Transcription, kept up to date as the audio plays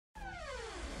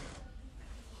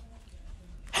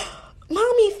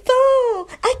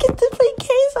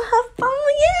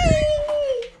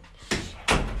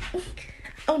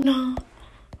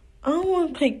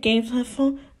play games on my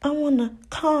phone. I want to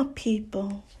call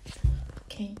people.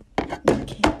 Okay.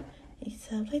 It's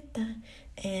stuff like that.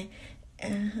 And,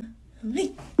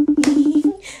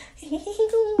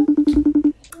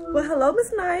 Well, hello,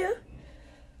 Miss Naya.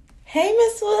 hey,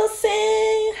 Miss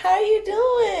Wilson. How you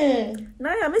doing?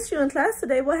 Naya, I missed you in class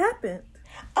today. What happened?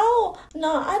 Oh,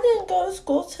 no, I didn't go to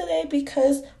school today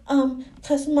because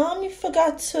Mommy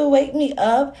forgot to wake me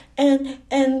up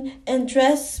and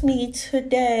dress me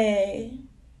today.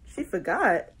 She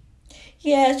forgot.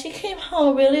 Yeah, she came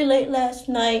home really late last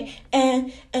night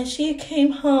and she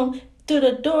came home through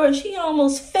the door and she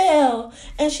almost fell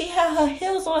and she had her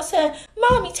heels on. I said,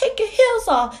 Mommy, take your heels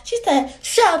off. She said,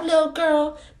 shut up, little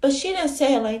girl. But she didn't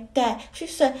say it like that. She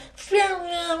said,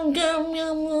 and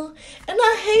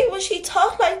I hate when she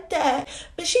talk like that.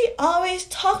 But she always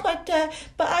talk like that.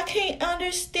 But I can't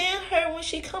understand her when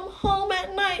she come home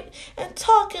at night and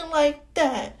talking like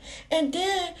that. And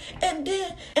then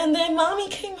Mommy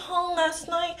came home last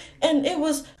night and it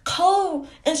was cold.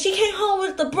 And she came home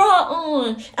with the bra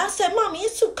on. I said, Mommy,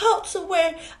 it's too cold to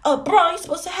wear a bra. You're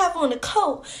supposed to have on a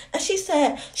coat. And she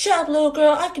said, shut up, little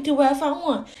girl. I can do whatever I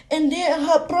want. And then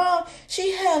her bra,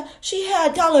 she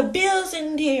had dollar bills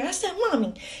in there. I said,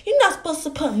 Mommy, you're not supposed to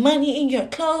put money in your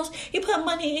clothes. You put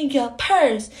money in your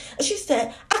purse. And she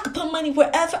said, I could put money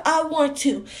wherever I want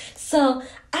to. So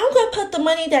I'm going to put the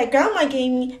money that Grandma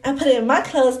gave me and put it in my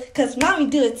clothes because Mommy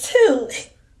do it too.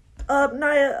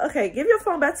 Naya, okay, give your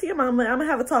phone back to your mama. I'm going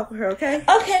to have a talk with her, okay?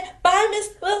 Okay, bye, Miss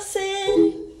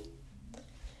Wilson.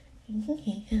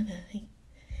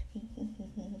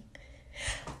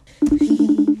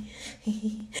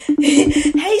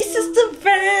 Hey, Sister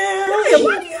Brown. Naya,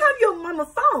 why do you have your mama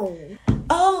phone?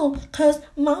 Oh, because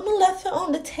Mama left it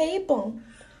on the table.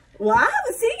 Well, I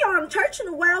haven't seen y'all in church in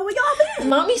a while. Where y'all been?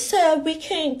 Mommy said we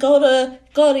can't go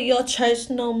to your church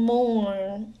no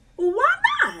more. Well, why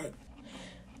not?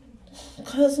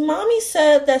 Because Mommy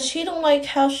said that she don't like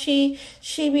how she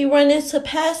be running to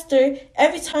Pastor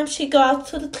every time she go out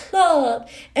to the club.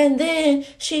 And then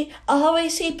she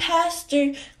always see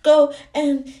Pastor go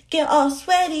and get all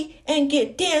sweaty and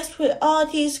get danced with all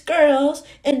these girls.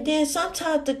 And then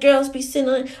sometimes the girls be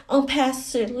sitting on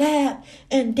Pastor's lap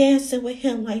and dancing with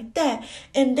him like that.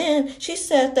 And then she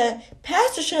said that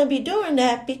Pastor shouldn't be doing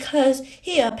that because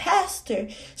he a pastor.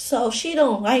 So she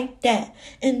don't like that.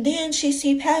 And then she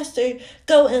see Pastor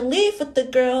go and leave with the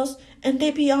girls and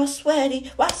they be all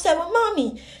sweaty. Well, I said, well,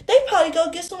 Mommy, they probably go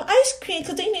get some ice cream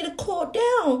because they need to cool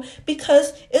down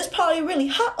because it's probably really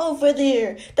hot over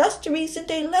there. That's the reason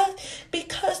they left,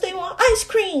 because they want ice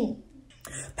cream.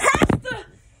 Pastor!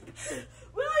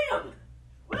 William!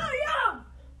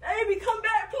 Baby, come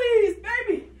back, please,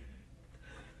 baby.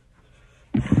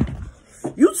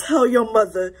 You tell your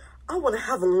mother I want to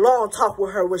have a long talk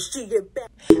with her when she get back.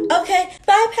 Okay,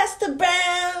 bye, Pastor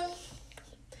Brown.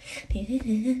 Daddy,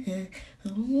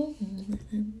 Girl,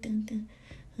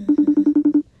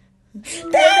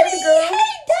 hey,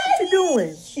 Daddy. what you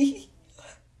doing?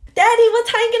 Daddy, what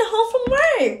time you get home from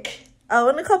work? Oh,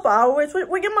 in a couple hours.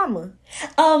 Where your mama?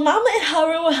 Mama in her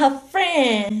room with her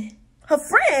friend. Her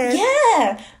friend?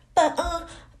 Yeah, but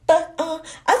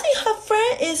I think her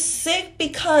friend is sick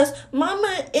because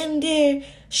Mama in there,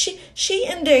 she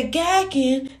in there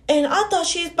gagging, and I thought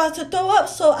she was about to throw up,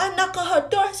 so I knocked on her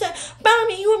door and said,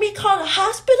 Mommy, you want me to call the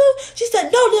hospital? She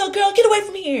said, no, little girl, get away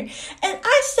from here. And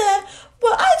I said,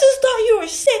 well, I just thought you were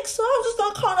sick, so I was just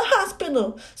going to call the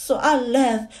hospital. So I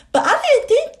left. But I didn't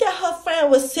think that her friend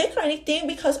was sick or anything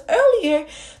because earlier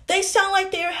they sound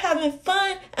like they were having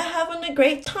fun and having a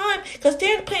great time because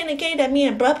they're playing a game that me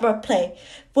and brother play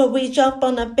where we jump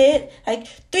on the bed like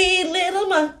three little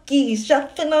monkeys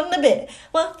jumping on the bed.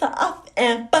 One fell off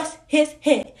and bust his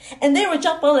head. And they were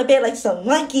jumping on the bed like some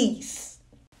monkeys.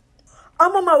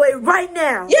 I'm on my way right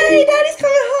now. Yay, Daddy's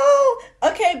coming home.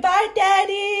 Okay, bye,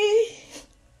 Daddy.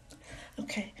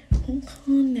 Okay, I'm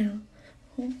calm now.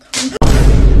 I'm calm.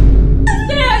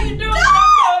 How you doing?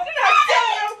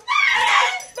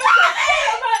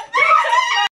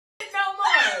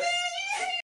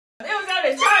 It was on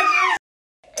the charger,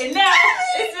 and now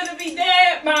it's gonna be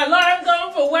dead. My alarm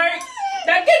going for work.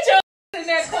 Now get your in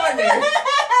that corner.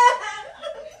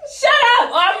 Shut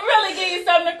up, or I'm really giving you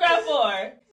something to cry for.